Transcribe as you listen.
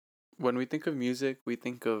When we think of music, we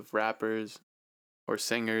think of rappers or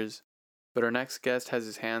singers, but our next guest has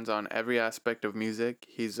his hands on every aspect of music.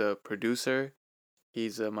 He's a producer,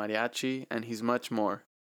 he's a mariachi, and he's much more.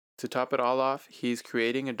 To top it all off, he's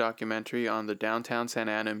creating a documentary on the downtown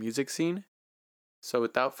Santa Ana music scene. So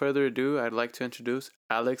without further ado, I'd like to introduce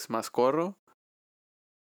Alex Mascorro.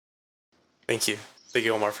 Thank you. Thank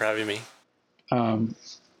you, Omar, for having me. Um,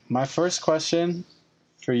 my first question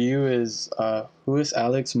for you is who is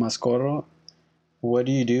Alex Mascorro? What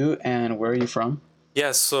do you do and where are you from?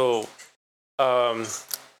 Yeah, so um,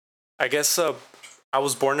 I guess I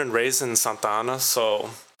was born and raised in Santa Ana,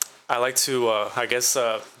 so I like to,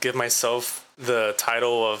 give myself the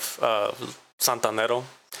title of Santanero.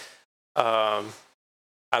 Um,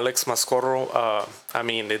 Alex Mascorro. I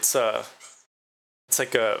mean, it's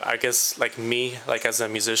like I guess, like me, like as a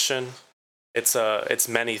musician. It's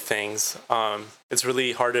many things. It's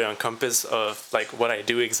really hard to encompass of like what I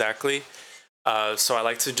do exactly. So I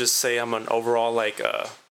like to just say I'm an overall like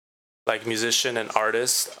musician and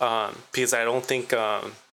artist, because I don't think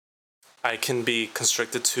I can be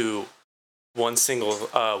constricted to one single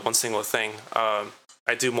thing.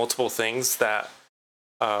 I do multiple things that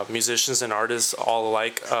musicians and artists all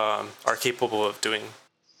alike are capable of doing.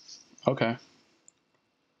 Okay,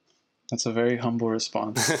 that's a very humble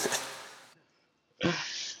response.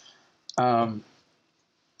 um,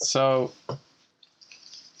 so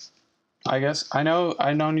I guess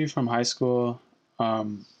I've known you from high school.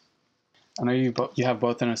 Um, I know you have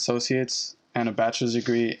both an associate's and a bachelor's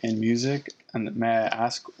degree in music. And may I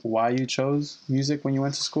ask why you chose music when you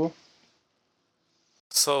went to school?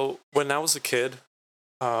 So when I was a kid,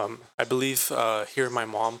 I believe hearing my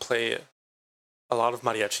mom play a lot of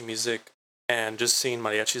mariachi music and just seeing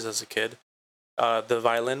mariachis as a kid, the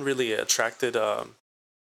violin really attracted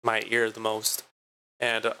my ear the most.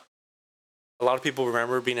 And a lot of people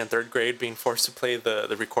remember being in third grade, being forced to play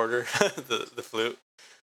the recorder, the flute.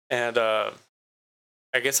 And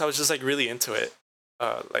I guess I was just like really into it.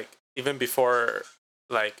 Like even before,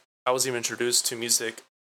 like I was even introduced to music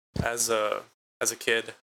as a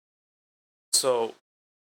kid. So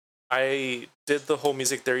I did the whole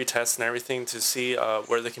music theory test and everything to see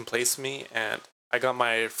where they can place me, and I got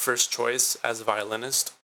my first choice as a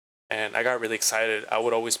violinist, and I got really excited. I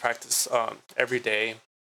would always practice every day,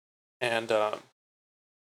 and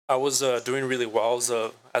I was doing really well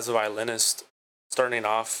as a violinist. Starting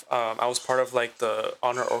off, I was part of like the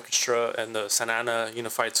honor orchestra in the Santa Ana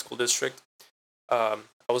Unified School District. I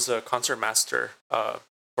was a concert master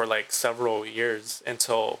for like several years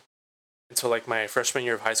until like my freshman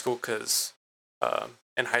year of high school, because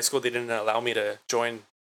in high school they didn't allow me to join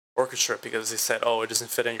orchestra because they said, oh, it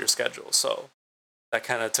doesn't fit in your schedule. So that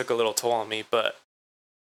kind of took a little toll on me. But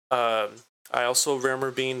um, I also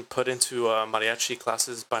remember being put into mariachi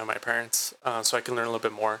classes by my parents, so I can learn a little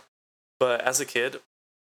bit more. But as a kid,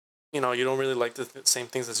 you don't really like the same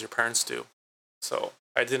things as your parents do. So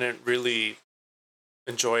I didn't really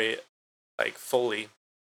enjoy it like fully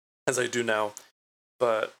as I do now.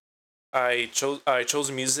 But I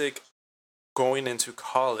chose music going into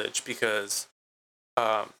college because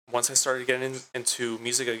once I started getting into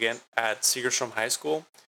music again at Segerstrom High School,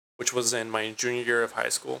 which was in my junior year of high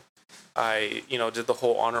school, I did the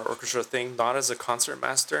whole honor orchestra thing, not as a concert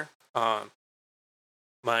master.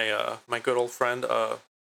 My good old friend, I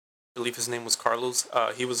believe his name was Carlos.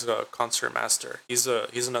 He was a concert master. He's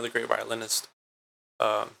another great violinist.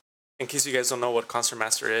 Um, in case you guys don't know what concert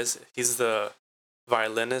master is, he's the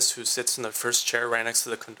violinist who sits in the first chair right next to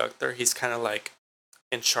the conductor. He's kind of like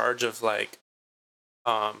in charge of like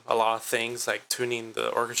a lot of things, like tuning the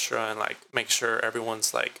orchestra and like make sure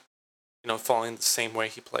everyone's like following the same way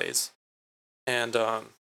he plays. And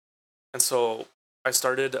so I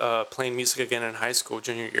started playing music again in high school,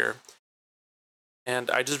 junior year, and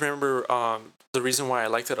I just remember the reason why I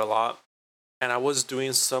liked it a lot. And I was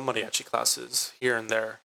doing some mariachi classes here and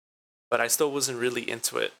there, but I still wasn't really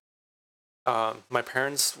into it. My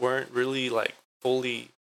parents weren't really like fully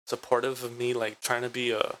supportive of me like trying to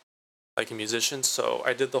be a musician, so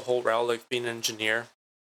I did the whole route like being an engineer.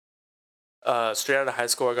 Straight out of high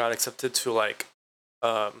school, I got accepted to like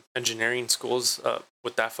engineering schools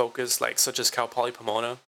with that focus, like such as Cal Poly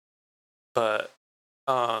Pomona. But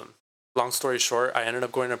um, long story short, I ended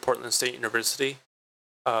up going to Portland State University.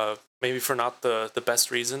 Maybe for not the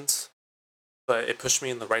best reasons, but it pushed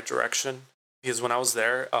me in the right direction. Because when I was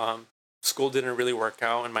there, school didn't really work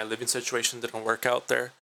out, and my living situation didn't work out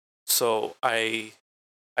there. So I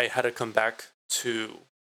had to come back to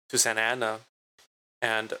Santa Ana,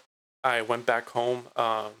 and I went back home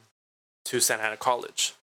to Santa Ana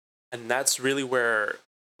College, and that's really where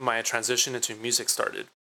my transition into music started.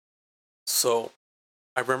 So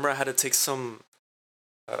I remember I had to take some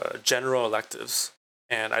general electives,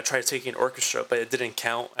 and I tried taking orchestra, but it didn't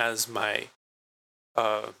count as my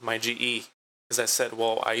GE because I said,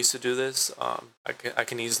 well, I used to do this. I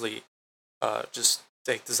can easily just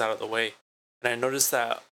take this out of the way. And I noticed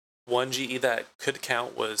that one GE that could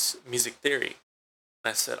count was music theory.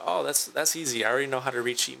 And I said, oh, that's easy. I already know how to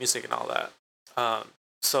read sheet music and all that.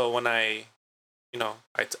 So when I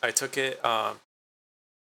took it,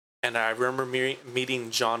 and I remember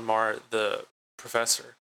meeting John Marr, the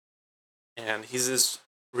professor, and he's this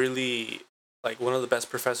really like one of the best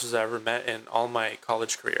professors I ever met in all my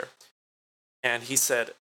college career. And he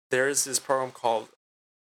said there is this program called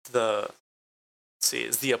the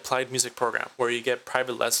it's the Applied Music Program where you get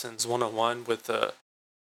private lessons 1-on-1 with a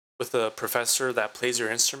professor that plays your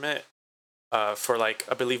instrument for like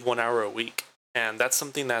I believe 1 hour a week, and that's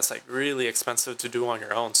something that's like really expensive to do on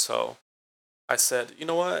your own. So I said, you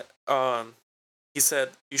know what? He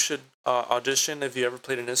said you should audition if you ever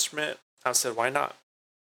played an instrument. I said, why not?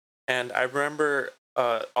 And I remember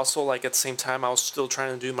also like at the same time I was still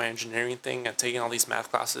trying to do my engineering thing and taking all these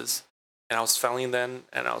math classes, and I was failing then,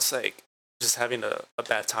 and I was like just having a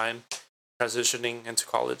bad time transitioning into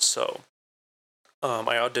college. So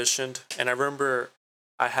I auditioned, and I remember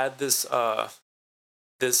I had this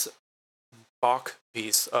Bach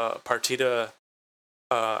piece, Partita,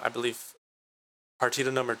 I believe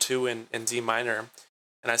Partita number 2 in D minor.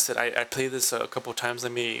 And I said, I played this a couple times.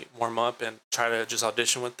 Let me warm up and try to just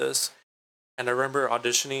audition with this. And I remember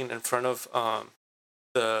auditioning in front of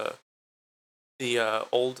the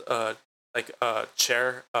old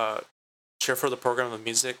chair for the program of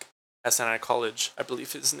music at Santa Ana College. I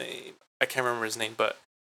believe his name. I can't remember his name, but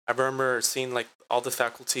I remember seeing like all the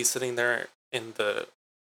faculty sitting there in the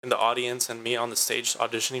audience and me on the stage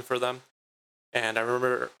auditioning for them. And I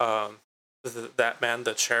remember that man,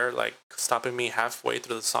 the chair, like stopping me halfway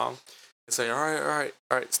through the song. It's like, all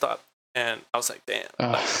right, stop. And I was like, damn,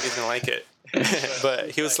 like, he didn't like it.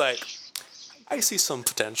 But he was like, I see some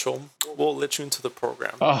potential. We'll let you into the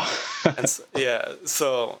program. And so, yeah,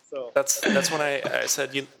 so that's when I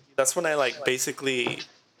said that's when I like basically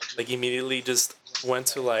like immediately just went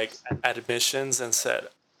to like admissions and said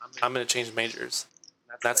I'm gonna change majors.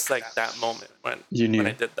 That's like that moment You when I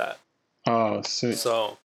knew. did that. Oh, sweet.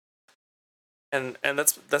 So and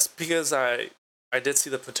that's because I did see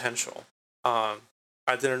the potential. I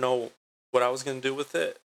didn't know what I was gonna do with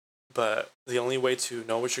it, but the only way to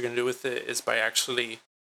know what you're gonna do with it is by actually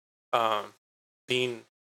um, being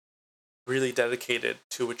really dedicated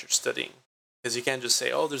to what you're studying. Because you can't just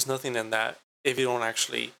say, "Oh, there's nothing in that," if you don't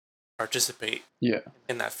actually participate Yeah.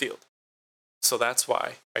 in that field. So that's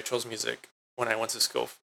why I chose music when I went to school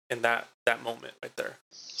in that moment right there.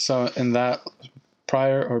 So in that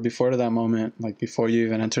prior or before to that moment, like before you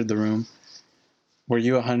even entered the room, were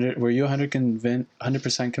you 100? Were you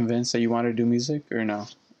 100% convinced that you wanted to do music, or no?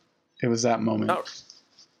 It was that moment.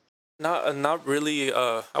 Not really.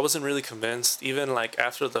 I wasn't really convinced. Even like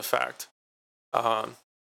after the fact, um,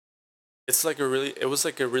 it was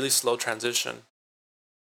like a really slow transition.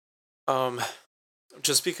 Um,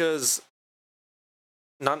 just because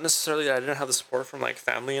not necessarily that I didn't have the support from like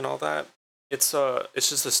family and all that. It's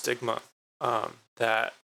just a stigma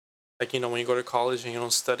that like when you go to college and you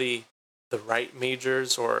don't study the right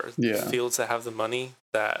majors or the Yeah. fields that have the money,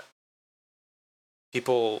 that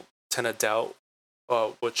people tend to doubt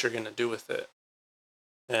what you're gonna do with it,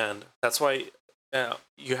 and that's why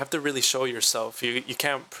you have to really show yourself. You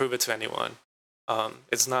can't prove it to anyone.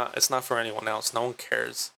 It's not for anyone else. No one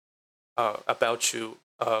cares about you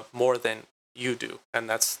more than you do, and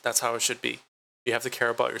that's how it should be. You have to care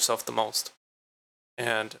about yourself the most.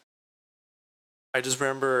 And I just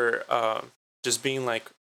remember just being like,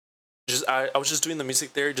 I was just doing the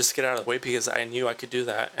music theory just to get out of the way because I knew I could do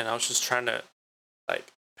that, and I was just trying to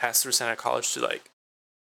like pass through Santa College to like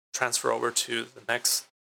transfer over to the next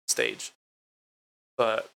stage.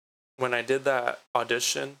 But when I did that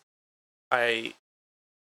audition, I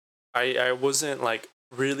I wasn't like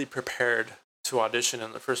really prepared to audition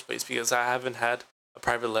in the first place because I haven't had a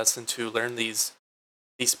private lesson to learn these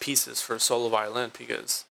pieces for solo violin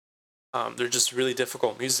because they're just really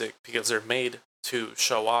difficult music because they're made to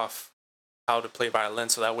show off how to play violin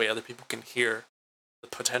so that way other people can hear the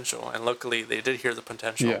potential. And luckily they did hear the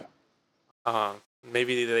potential. Yeah.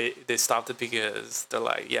 Maybe they stopped it because they're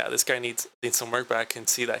like, yeah, this guy needs some work, but I can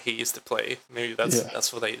see that he used to play. Maybe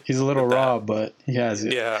that's what they. He's a little did that. raw, but he has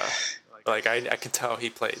it. Yeah, like I can tell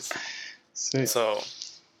he plays. Sweet. So,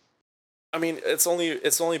 I mean, it's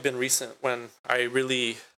only been recent when I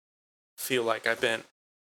really feel like I've been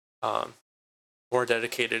more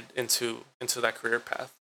dedicated into that career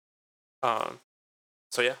path. Um,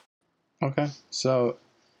 so yeah. Okay. So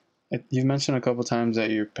you mentioned a couple times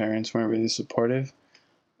that your parents weren't really supportive,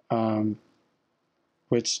 um,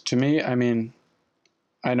 which to me, I mean,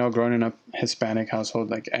 I know growing up Hispanic household,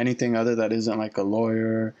 like anything other that isn't like a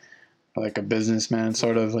lawyer or like a businessman,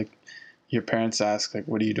 sort Mhm. of like your parents ask, like,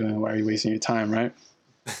 what are you doing? Why are you wasting your time? Right.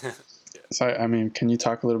 Yeah. So, I mean, can you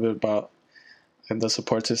talk a little bit about the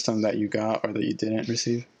support system that you got or that you didn't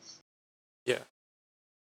receive? Yeah.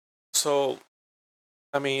 So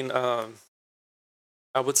I mean, I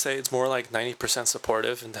would say it's more like 90%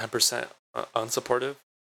 supportive and 10% unsupportive.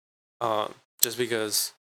 Just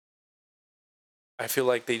because I feel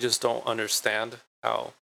like they just don't understand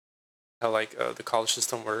how like the college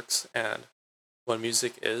system works and what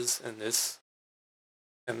music is in this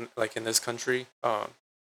and like in this country.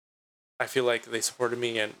 I feel like they supported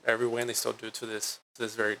me in every way, and they still do to this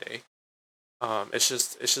very day. It's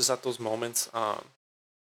just at those moments.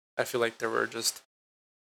 I feel like they were just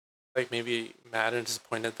like maybe mad and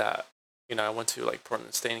disappointed that I went to like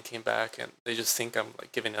Portland State and came back, and they just think I'm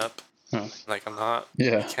like giving up. Oh, Like I'm not.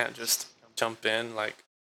 You yeah. can't just jump in. Like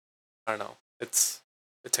I don't know.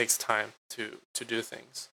 It takes time to do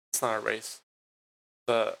things. It's not a race.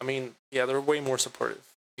 But I mean, yeah, they're way more supportive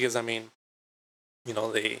because I mean,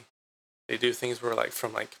 they do things where like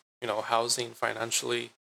from like housing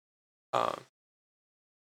financially. Um,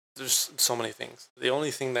 there's so many things. The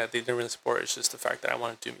only thing that they didn't really support is just the fact that I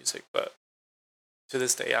want to do music. But to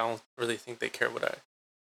this day, I don't really think they care what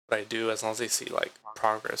I do as long as they see like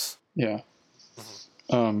progress. Yeah.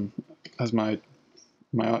 Hmm. Um, as my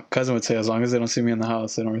cousin would say, as long as they don't see me in the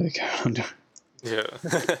house, they don't really care what I'm doing.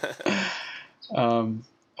 Yeah. Um,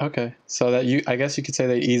 okay. So that I guess you could say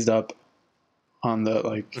they eased up on the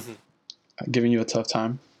like Hmm. giving you a tough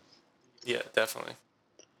time. Yeah, definitely.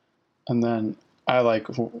 And then I like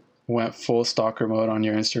went full stalker mode on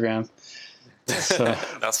your Instagram. So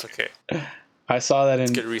That's okay. I saw that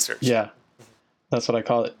It's in, good research. yeah, that's what I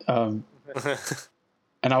call it.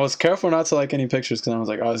 And I was careful not to like any pictures because I was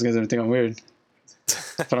like, oh, this guy's gonna think I'm weird.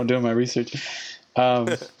 But I'm doing my research. Um,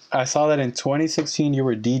 I saw that in 2016 you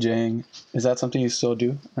were DJing. Is that something you still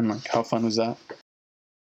do? And like, how fun was that?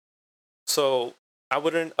 So I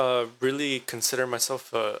wouldn't really consider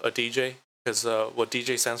myself a DJ because what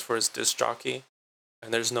DJ stands for is disc jockey,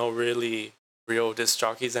 and there's no really real disc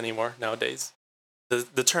jockeys anymore nowadays.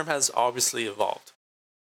 The term has obviously evolved,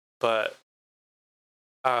 but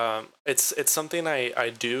it's something I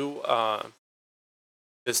do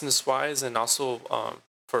business wise and also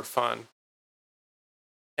for fun.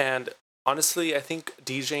 And honestly, I think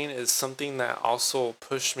DJing is something that also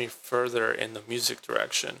pushed me further in the music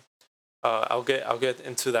direction. I'll get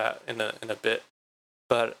into that in a bit,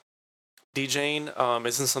 but DJing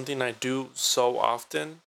isn't something I do so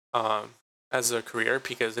often as a career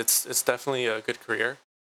because it's definitely a good career.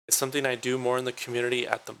 It's something I do more in the community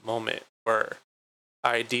at the moment where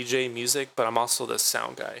I DJ music, but I'm also the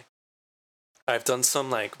sound guy. I've done some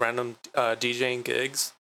like random DJing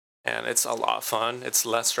gigs, and it's a lot of fun. It's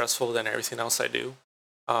less stressful than everything else I do.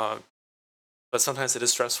 Um, but sometimes it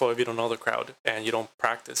is stressful if you don't know the crowd and you don't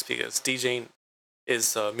practice because DJing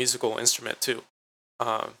is a musical instrument too.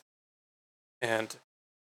 Um, and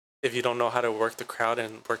if you don't know how to work the crowd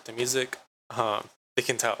and work the music, they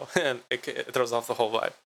can tell, and it throws off the whole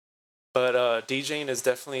vibe. But DJing is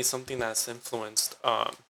definitely something that's influenced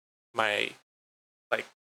my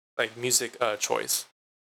like music choice.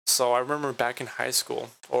 So I remember back in high school,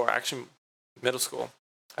 or actually middle school,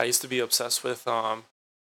 I used to be obsessed with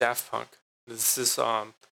Daft Punk. This is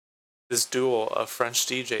this duo of French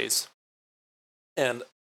DJs, and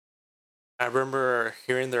I remember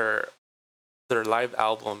hearing their live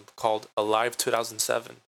album called Alive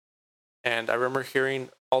 2007, and I remember hearing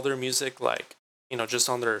all their music like just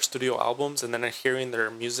on their studio albums, and then hearing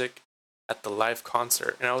their music at the live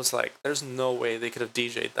concert, and I was like, "There's no way they could have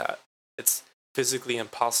DJ'd that. It's physically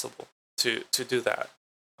impossible to do that.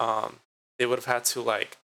 Um, they would have had to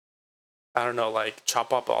like I don't know like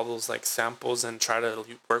chop up all those like samples and try to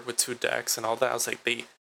work with two decks and all that. I was like, they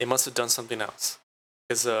must have done something else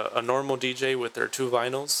because a normal DJ with their two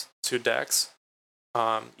vinyls, two decks,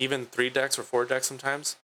 even three decks or four decks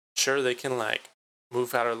sometimes. Sure, they can like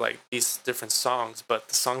move out of like these different songs, but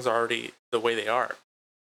the songs are already the way they are.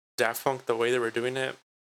 Daft Punk, the way they were doing it,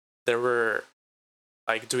 they were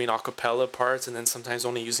like doing acapella parts and then sometimes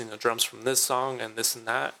only using the drums from this song and this and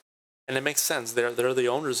that. And it makes sense. They're the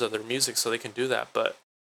owners of their music, so they can do that. But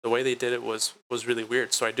the way they did it was really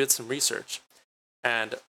weird. So I did some research,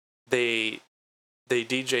 and they they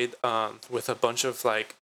DJ'd with a bunch of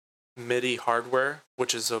like MIDI hardware,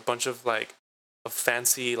 which is a bunch of like of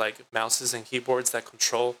fancy like mouses and keyboards that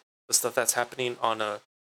control the stuff that's happening on a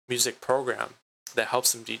music program that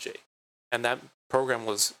helps him DJ. And that program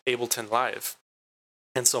was Ableton Live.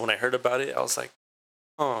 And so when I heard about it, I was like,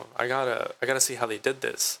 oh, I gotta see how they did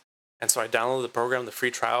this. And so I downloaded the program, the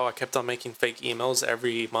free trial. I kept on making fake emails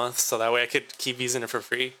every month so that way I could keep using it for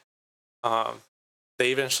free. Um,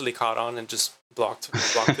 they eventually caught on and just blocked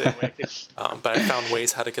it. But I found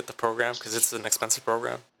ways how to get the program because it's an expensive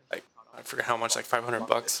program. Like I forget how much, like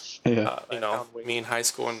 $500. Yeah. Me in high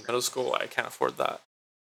school and middle school, I can't afford that.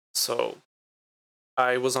 So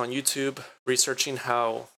I was on YouTube researching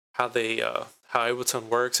how Ableton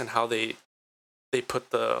works and how they put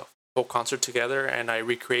the whole concert together, and I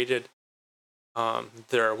recreated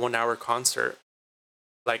their 1 hour concert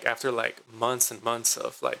like after like months and months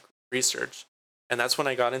of like research. And that's when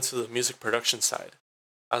I got into the music production side.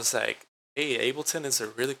 I was like, hey, Ableton is a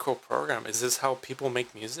really cool program. Is this how people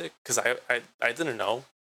make music? Because I didn't know.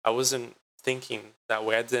 I wasn't thinking that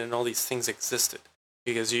way. I didn't know these things existed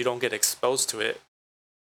because you don't get exposed to it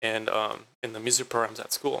and in the music programs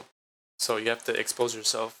at school. So you have to expose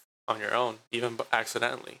yourself on your own, even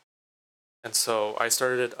accidentally. And so I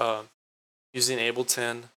started using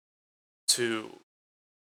Ableton to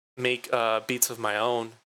make beats of my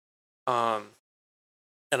own.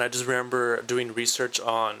 And I just remember doing research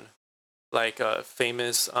on like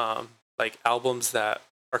famous like albums that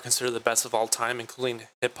are considered the best of all time, including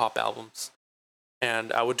hip hop albums.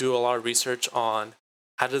 And I would do a lot of research on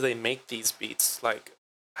how do they make these beats, like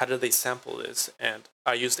how do they sample this, and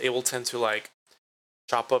I used Ableton to like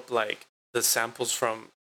chop up like the samples from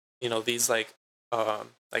these like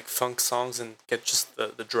funk songs and get just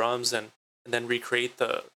the drums and then recreate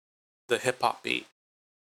the hip hop beat.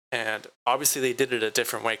 And obviously they did it a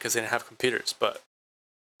different way because they didn't have computers, but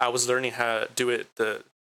I was learning how to do it the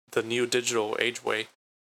new digital age way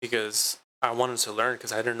because I wanted to learn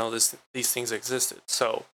because I didn't know these things existed.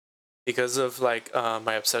 So because of like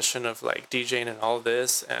my obsession of like DJing and all of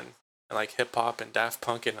this and like hip hop and Daft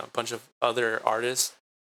Punk and a bunch of other artists,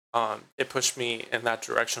 it pushed me in that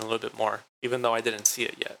direction a little bit more, even though I didn't see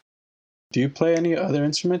it yet. Do you play any other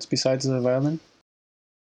instruments besides the violin?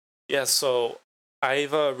 Yeah, so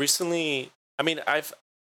I've recently, I mean, I've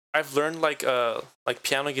learned like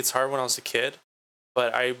piano guitar when I was a kid,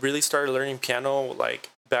 but I really started learning piano like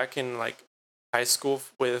back in like high school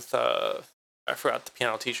with I forgot the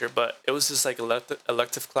piano teacher, but it was just like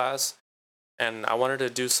elective class, and I wanted to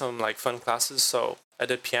do some like fun classes, so I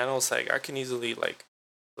did piano. It's like I can easily like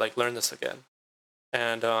learn this again,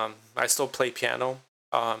 and I still play piano.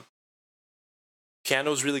 Um,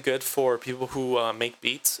 Piano is really good for people who make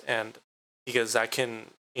beats, and because I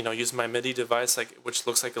can use my MIDI device like which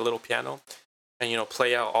looks like a little piano, and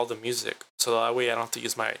play out all the music, so that way I don't have to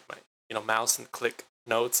use my mouse and click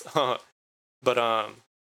notes. But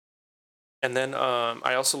and then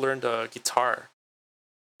I also learned guitar,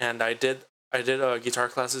 and I did guitar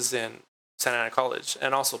classes in Santa Ana College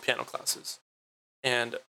and also piano classes.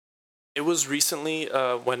 And it was recently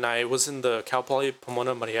when I was in the Cal Poly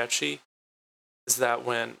Pomona Mariachi, is that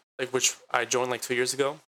when like which I joined like 2 years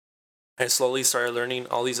ago. I slowly started learning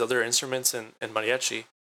all these other instruments in mariachi.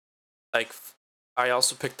 Like I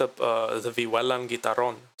also picked up the vihuela and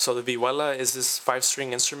guitarron. So the vihuela is this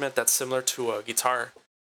 5-string instrument that's similar to a guitar,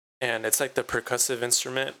 and it's like the percussive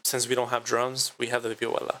instrument. Since we don't have drums, we have the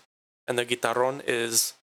vihuela, and the guitarron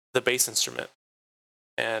is the bass instrument.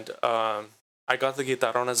 And I got the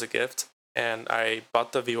guitarron as a gift, and I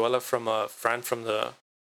bought the vihuela from a friend from the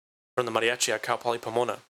mariachi at Cal Poly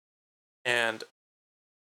Pomona, and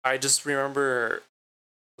I just remember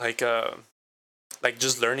like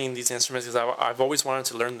just learning these instruments because I've always wanted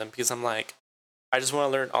to learn them because I'm like I just want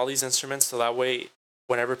to learn all these instruments so that way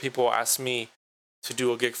whenever people ask me to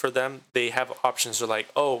do a gig for them, they have options. They're like,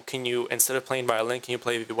 oh, can you, instead of playing violin, can you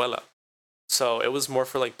play vihuela? So it was more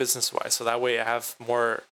for like business wise. So that way I have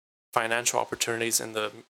more financial opportunities in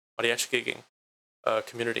the mariachi gigging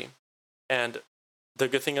community. And the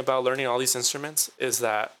good thing about learning all these instruments is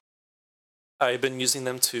that I've been using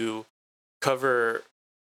them to cover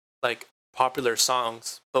like popular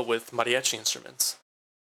songs, but with mariachi instruments.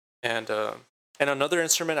 And another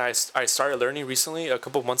instrument I started learning recently, a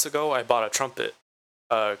couple months ago, I bought a trumpet.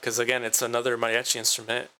 Because again, it's another mariachi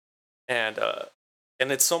instrument, and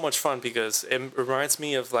it's so much fun because it reminds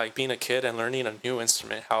me of like being a kid and learning a new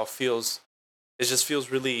instrument. How it feels, it just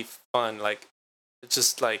feels really fun. Like it's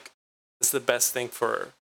just like it's the best thing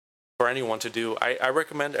for anyone to do. I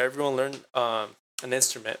recommend everyone learn an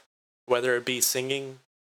instrument, whether it be singing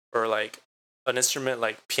or like an instrument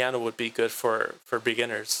like piano would be good for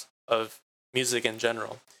beginners of music in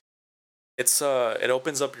general. It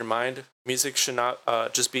opens up your mind. Music should not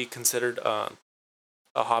just be considered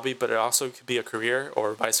a hobby, but it also could be a career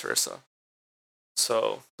or vice versa.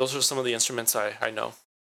 So those are some of the instruments I know.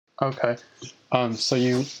 Okay. So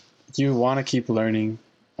you want to keep learning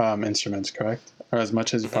instruments, correct? Or as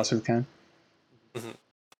much as you Hmm. possibly can.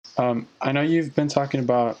 Hmm. I know you've been talking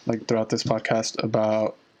about, like, throughout this podcast,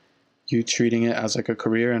 about you treating it as like a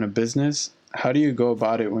career and a business. How do you go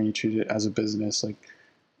about it when you treat it as a business? Like,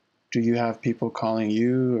 do you have people calling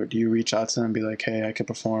you, or do you reach out to them and be like, hey, I could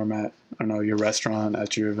perform at, I don't know, your restaurant,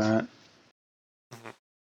 at your event? Hmm.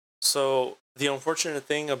 So the unfortunate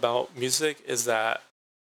thing about music is that,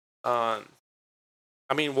 um,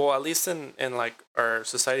 I mean, well, at least in like our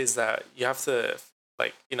societies, that you have to,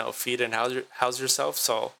 like, feed and house yourself.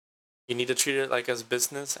 So you need to treat it like as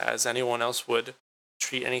business as anyone else would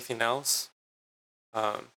treat anything else.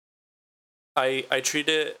 Um, I treat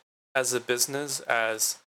it as a business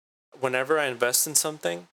as whenever I invest in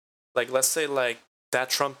something, like let's say like that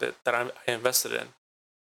trumpet that I invested in,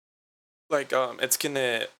 like I'm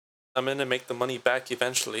gonna make the money back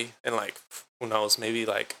eventually, and like who knows, maybe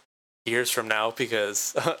like years from now,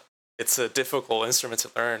 because it's a difficult instrument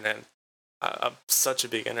to learn, and I'm such a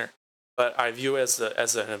beginner. But I view it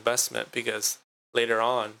as an investment, because later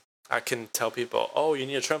on I can tell people, oh, you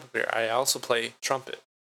need a trumpet player. I also play trumpet,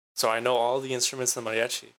 so I know all the instruments in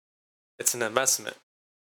mariachi. It's an investment.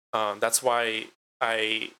 That's why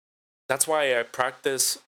I I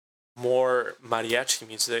practice more mariachi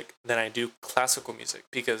music than I do classical music,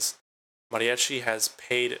 because mariachi has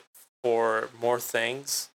paid for more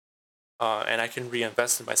things, and I can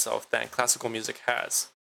reinvest in myself than classical music has.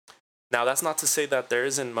 Now, that's not to say that there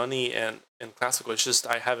isn't money in classical. It's just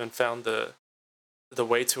I haven't found the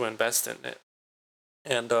way to invest in it,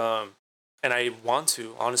 and I want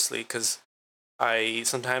to, honestly, because I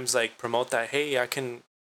sometimes like promote that, hey,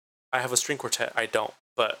 I have a string quartet. I don't,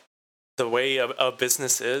 but the way a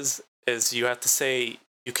business is you have to say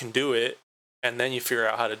you can do it, and then you figure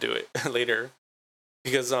out how to do it later.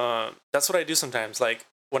 Because that's what I do sometimes. Like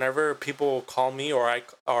whenever people call me, or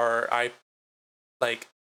I like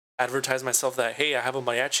advertise myself that, hey, I have a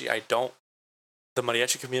mariachi. I don't. The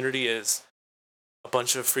mariachi community is a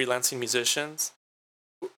bunch of freelancing musicians.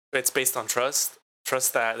 It's based on trust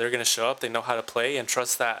that they're gonna show up, they know how to play, and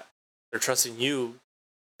trust that they're trusting you,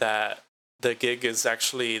 that the gig is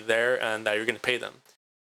actually there and that you're gonna pay them.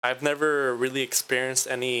 I've never really experienced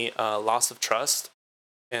any loss of trust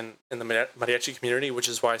in the mariachi community, which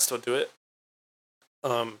is why I still do it.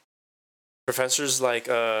 Um, Professors like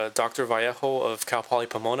Dr. Vallejo of Cal Poly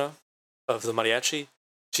Pomona of the mariachi,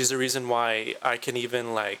 she's the reason why I can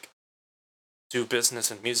even like do business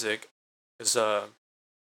in music, because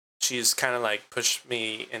she's kind of like pushed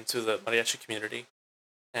me into the mariachi community,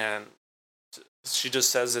 and she just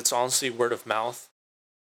says it's honestly word of mouth.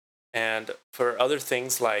 And for other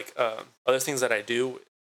things, like other things that I do,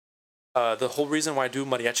 the whole reason why I do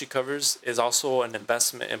mariachi covers is also an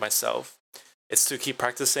investment in myself. It's to keep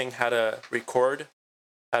practicing how to record,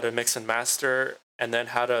 how to mix and master, and then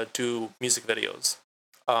how to do music videos.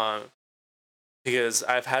 Um, because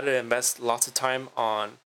I've had to invest lots of time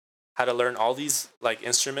on how to learn all these like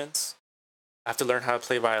instruments. I have to learn how to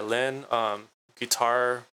play violin,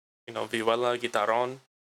 guitar, vihuela, guitarron.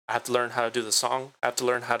 I have to learn how to do the song. I have to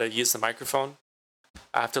learn how to use the microphone.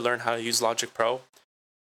 I have to learn how to use Logic Pro.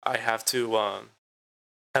 I have to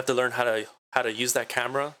learn how to use that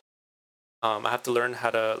camera. I have to learn how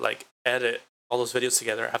to like edit all those videos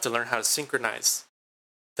together. I have to learn how to synchronize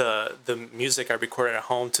the music I recorded at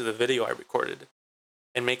home to the video I recorded,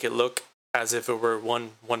 and make it look as if it were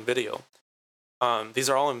one video. These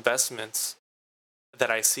are all investments that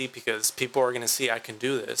I see, because people are gonna see I can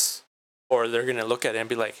do this, or they're gonna look at it and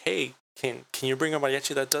be like, "Hey, can you bring a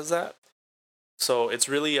mariachi that does that?" So it's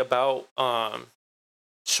really about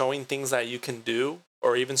showing things that you can do,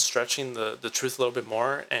 or even stretching the truth a little bit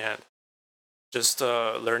more, and just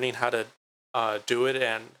learning how to do it,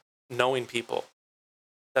 and knowing people.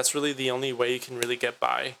 That's really the only way you can really get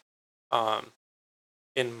by, um,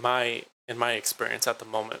 in my experience at the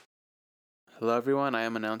moment. Hello, everyone. I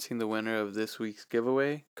am announcing the winner of this week's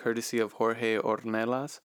giveaway, courtesy of Jorge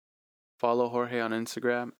Ornelas. Follow Jorge on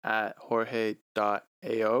Instagram at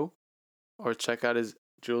jorge.ao, or check out his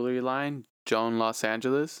jewelry line, Joan Los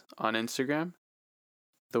Angeles, on Instagram.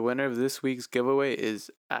 The winner of this week's giveaway is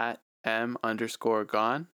at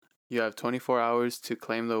m_gone. You have 24 hours to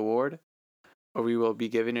claim the award, or we will be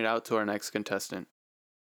giving it out to our next contestant.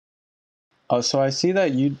 Oh, so I see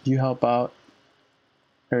that you help out,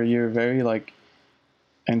 or you're very like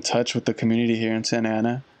in touch with the community here in Santa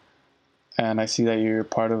Ana, and I see that you're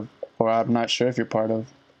part of, or I'm not sure if you're part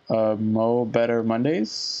of, Mo Better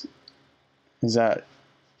Mondays. Is that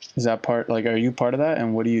Is that part like are you part of that,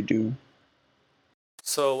 and what do you do?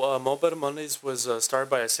 So Mo Better Mondays was started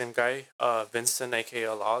by the same guy, Vincent, aka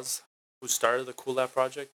Laws, who started the Cool Lab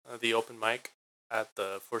project, the open mic at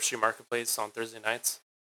the 4th Street Marketplace on Thursday nights.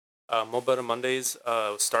 Mo Better Mondays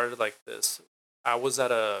started like this. I was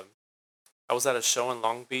at a I was at a show in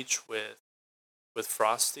Long Beach with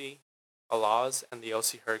Frosty, Alaz, and the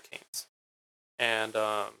LC Hurricanes, and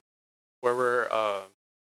where we're uh,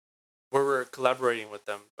 where we're collaborating with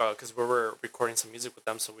them because we were recording some music with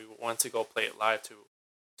them, so we wanted to go play it live to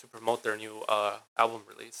promote their new album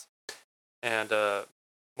release. And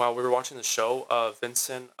while we were watching the show,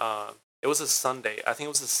 Vincent, it was a Sunday. I think it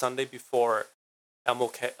was the Sunday before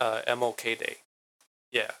MLK Day.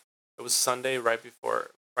 Yeah, it was Sunday right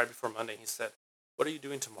before Monday. He said, "What are you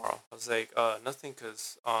doing tomorrow?" I was like, "Nothing,"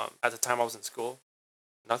 because at the time I was in school.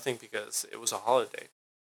 Nothing because it was a holiday.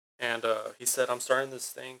 And he said, "I'm starting this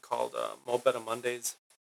thing called Mo Better Mondays.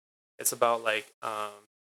 It's about like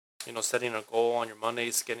setting a goal on your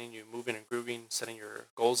Mondays, getting you moving and grooving, setting your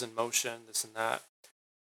goals in motion, this and that."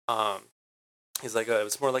 Um, he's like,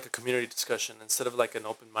 it's more like a community discussion instead of like an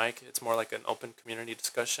open mic. It's more like an open community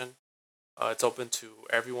discussion. It's open to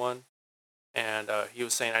everyone, and he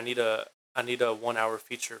was saying, I need a 1 hour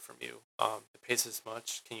feature from you. It pays this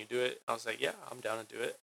much. Can you do it?" I was like, "Yeah, I'm down to do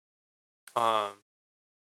it." Um,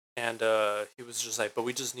 and he was just like, "But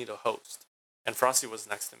we just need a host." And Frosty was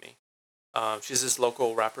next to me. She's this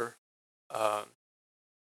local rapper, um,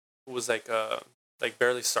 who was like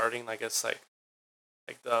barely starting. I guess like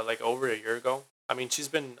over a year ago. I mean, she's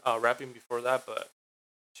been rapping before that, but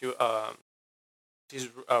she's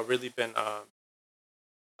really been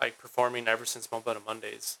like performing ever since Mo Better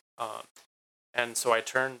Mondays. And so I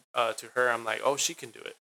turned to her. I'm like, "Oh, she can do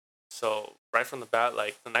it." So right from the bat,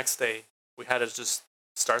 like the next day, we had to just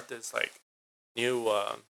start this like new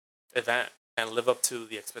event and live up to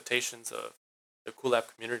the expectations of the Cool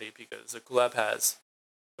Lab community, because the Cool Lab has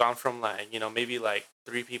gone from like maybe like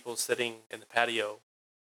three people sitting in the patio,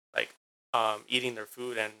 like eating their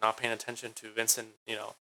food and not paying attention to Vincent,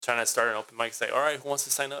 trying to start an open mic. Say, "All right, who wants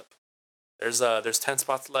to sign up? There's 10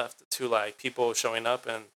 spots left," to like people showing up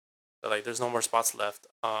and they're like, "There's no more spots left."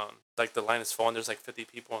 Like the line is full and there's like 50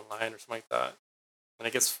 people in line or something like that, and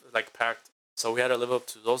it gets like packed. So we had to live up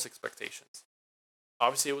to those expectations.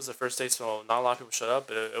 Obviously, it was the first day, so not a lot of people showed up,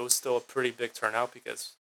 but it was still a pretty big turnout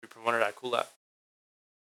because we promoted at Cool Lab.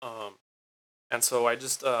 Um, and so I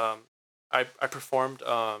performed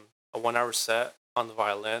a 1 hour set on the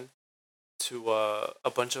violin to a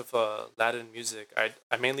bunch of Latin music.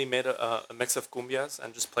 I mainly made a mix of cumbias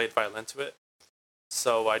and just played violin to it.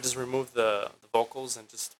 So I just removed the vocals and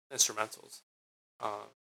just instrumentals.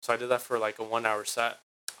 So I did that for like a 1 hour set.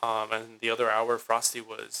 And the other hour, Frosty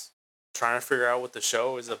was trying to figure out what the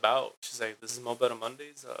show is about. She's like, "This is Mo Better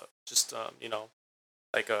Mondays. Just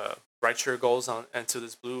like write your goals on into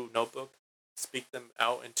this blue notebook, speak them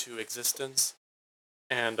out into existence."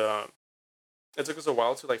 And it took us a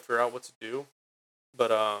while to like figure out what to do,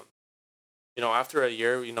 but after a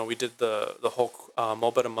year, we did the whole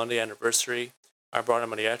Mo Better Monday anniversary. I brought a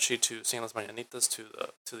mariachi to sing Las Mañanitas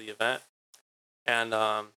to the event, and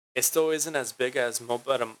it still isn't as big as Mo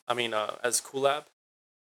Better. I mean, as Cool Lab,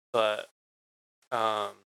 but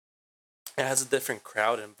um, it has a different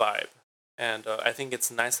crowd and vibe, and I think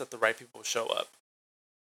it's nice that the right people show up.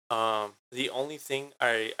 The only thing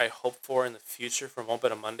I hope for in the future for Mo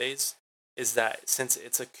Better Mondays is that since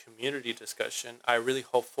it's a community discussion, I really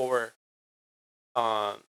hope for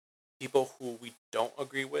um, people who we don't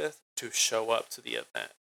agree with to show up to the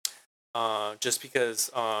event. Just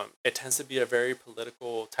because it tends to be a very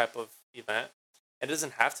political type of event. It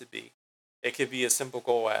doesn't have to be. It could be a simple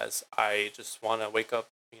goal as I just want to wake up,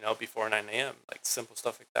 before 9 a.m. Like simple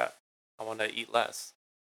stuff like that. I want to eat less.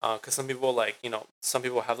 Because some people some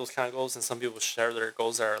people have those kind of goals, and some people share their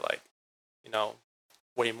goals that are like, you know,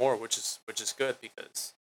 way more, which is good,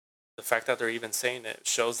 because the fact that they're even saying it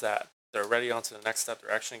shows that they're ready on to the next step.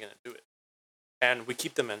 They're actually going to do it, and we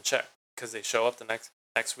keep them in check because they show up the next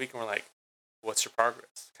week, and we're like, "What's your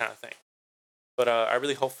progress?" kind of thing. But I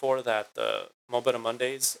really hope for that the Mo Better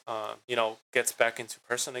Mondays, gets back into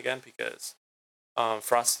person again, because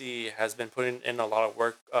Frosty has been putting in a lot of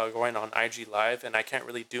work going on IG Live, and I can't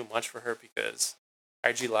really do much for her because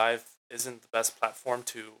IG Live isn't the best platform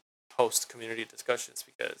to host community discussions,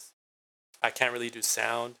 because I can't really do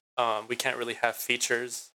sound. We can't really have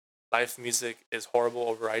features. Live music is horrible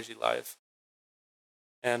over IG Live.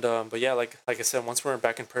 And but yeah, like I said, once we're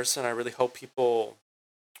back in person, I really hope people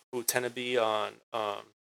who tend to be on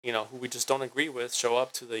who we just don't agree with show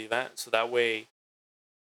up to the event, so that way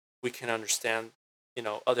we can understand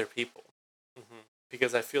other people. Hmm.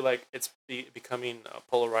 because I feel like it's becoming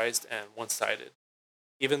polarized and one sided.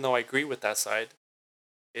 Even though I agree with that side,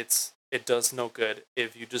 it does no good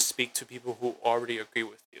if you just speak to people who already agree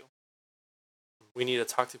with you. We need to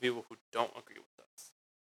talk to people who don't agree with us.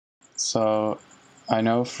 So I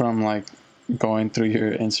know from like going through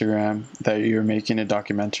your Instagram that you're making a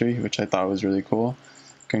documentary, which I thought was really cool.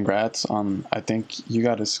 Congrats on, I think you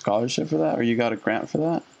got a scholarship for that or you got a grant for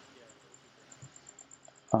that.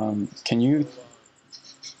 Can you,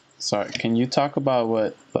 sorry, can you talk about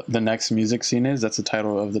what the next music scene is? That's the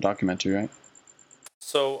title of the documentary, right?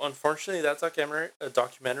 So unfortunately, that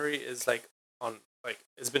documentary is like on like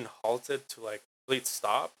it's been halted to like complete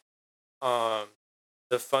stop. Um,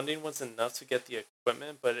 the funding was enough to get the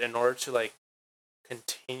equipment, but in order to like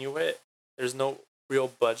continue it, there's no real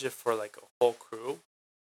budget for like a whole crew.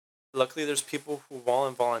 Luckily, there's people who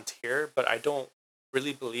volunteer, but I don't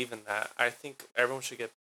really believe in that. I think everyone should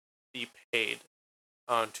be paid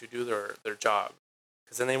to do their job,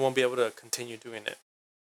 because then they won't be able to continue doing it.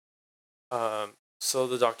 So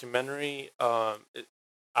the documentary,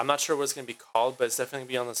 I'm not sure what it's gonna be called, but it's definitely gonna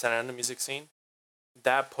be on the Santa Ana music scene.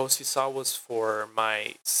 That post you saw was for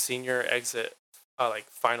my senior exit, like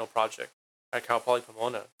final project at Cal Poly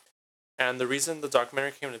Pomona. And the reason the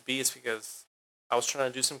documentary came to be is because I was trying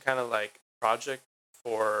to do some kind of like project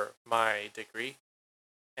for my degree,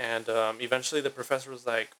 and eventually the professor was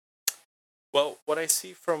like, "Well, what I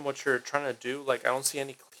see from what you're trying to do, like I don't see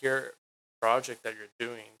any clear project that you're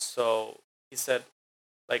doing." So he said,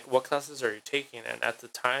 "Like, what classes are you taking?" And at the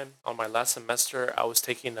time, on my last semester, I was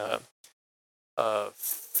taking a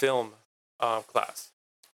film class,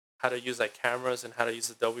 how to use like cameras and how to use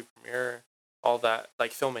Adobe Premiere, all that,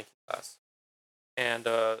 like filmmaking class. And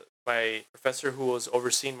my professor who was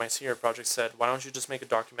overseeing my senior project said, "Why don't you just make a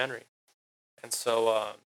documentary?" And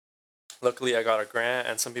so luckily I got a grant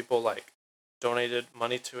and some people like donated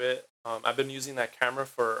money to it. I've been using that camera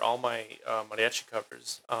for all my mariachi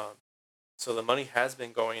covers. So the money has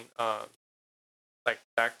been going like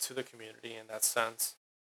back to the community in that sense.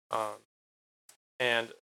 Um, and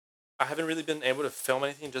I haven't really been able to film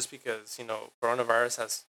anything just because coronavirus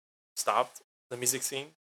has stopped the music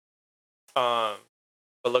scene. Um,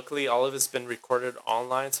 but luckily, all of it's been recorded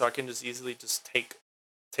online, so I can just easily just take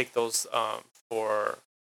those for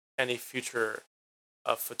any future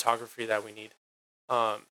photography that we need.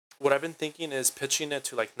 Um, what I've been thinking is pitching it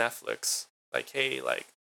to like Netflix. Like, hey, like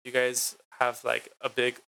you guys have like a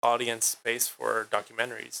big audience space for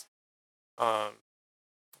documentaries. Um,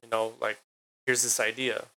 like here's this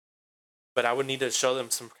idea, but I would need to show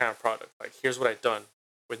them some kind of product. Like, here's what I've done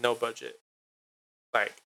with no budget.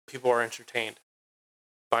 Like, people are entertained,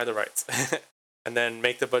 buy the rights, and then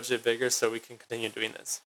make the budget bigger so we can continue doing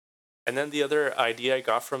this. And then the other idea I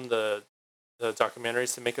got from the documentary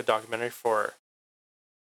is to make a documentary for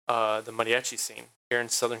the mariachi scene here in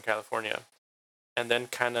Southern California, and then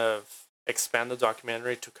kind of expand the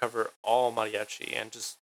documentary to cover all mariachi and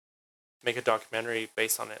just make a documentary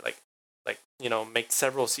based on it. Like make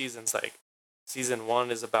several seasons. Like season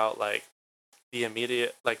one is about like the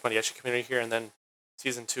immediate like mariachi community here, and then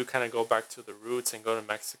season two kind of go back to the roots and go to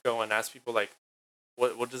Mexico and ask people like,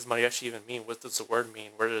 what does mariachi even mean? What does the word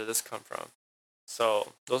mean? Where did this come from?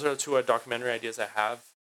 So those are the two documentary ideas I have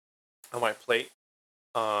on my plate.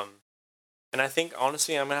 Um, and I think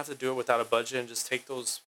honestly, I'm gonna have to do it without a budget and just take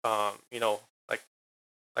those,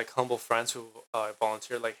 like humble friends who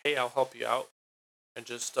volunteer. Like, hey, I'll help you out, and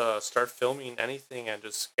just start filming anything and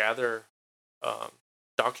just gather, um,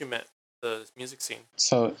 document the music scene.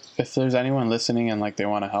 So if there's anyone listening and like they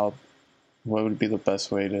want to help, what would be the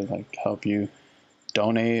best way to like help you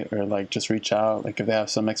donate or like just reach out? Like if they have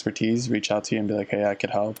some expertise, reach out to you and be like, hey, I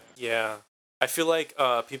could help. Yeah, I feel like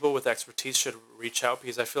people with expertise should reach out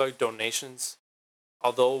because I feel like donations,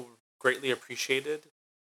 although greatly appreciated,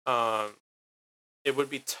 um, it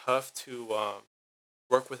would be tough to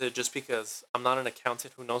work with it just because I'm not an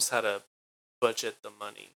accountant who knows how to budget the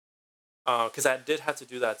money. Because I did have to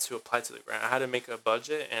do that to apply to the grant. I had to make a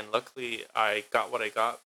budget, and luckily I got what I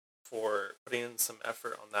got for putting in some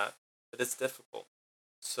effort on that. But it's difficult.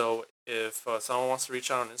 So if someone wants to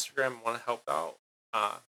reach out on Instagram and want to help out,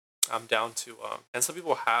 uh, I'm down to. And some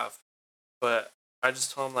people have, but I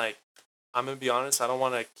just told them like, I'm gonna be honest. I don't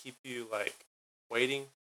want to keep you like waiting.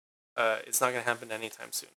 It's not gonna happen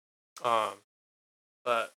anytime soon. Um,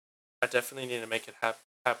 but I definitely need to make it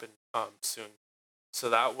happen soon, so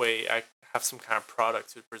that way I have some kind of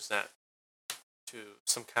product to present to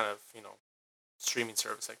some kind of streaming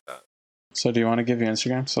service like that. So do you want to give your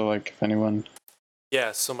Instagram? So like if anyone.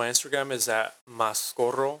 Yeah, so my Instagram is at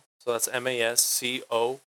Mascorro. So that's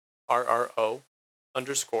MASCORRO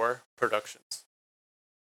 _ productions.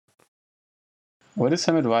 What is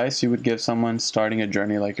some advice you would give someone starting a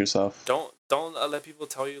journey like yourself? Don't let people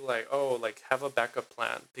tell you like, oh, like have a backup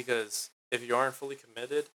plan, because if you aren't fully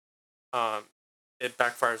committed, um, it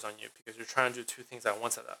backfires on you because you're trying to do two things at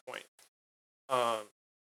once at that point. Um,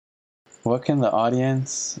 What can the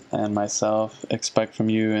audience and myself expect from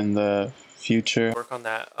you in the future? work on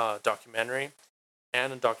that documentary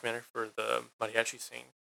and a documentary for the mariachi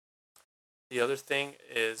scene. The other thing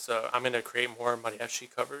is I'm gonna create more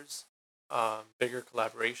mariachi covers, bigger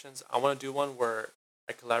collaborations. I want to do one where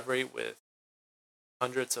I collaborate with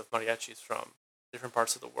hundreds of mariachis from different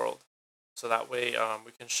parts of the world, so that way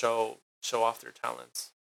we can show off their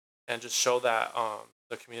talents and just show that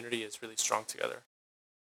the community is really strong together.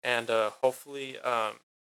 And hopefully,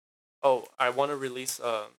 oh, I want to release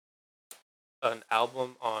an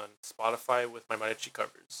album on Spotify with my mariachi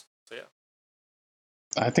covers. So yeah,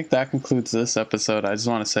 I think that concludes this episode. I just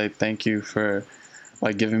want to say thank you for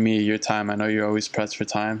giving me your time. I know you're always pressed for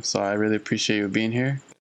time, so I really appreciate you being here.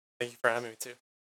 thank you for having me too.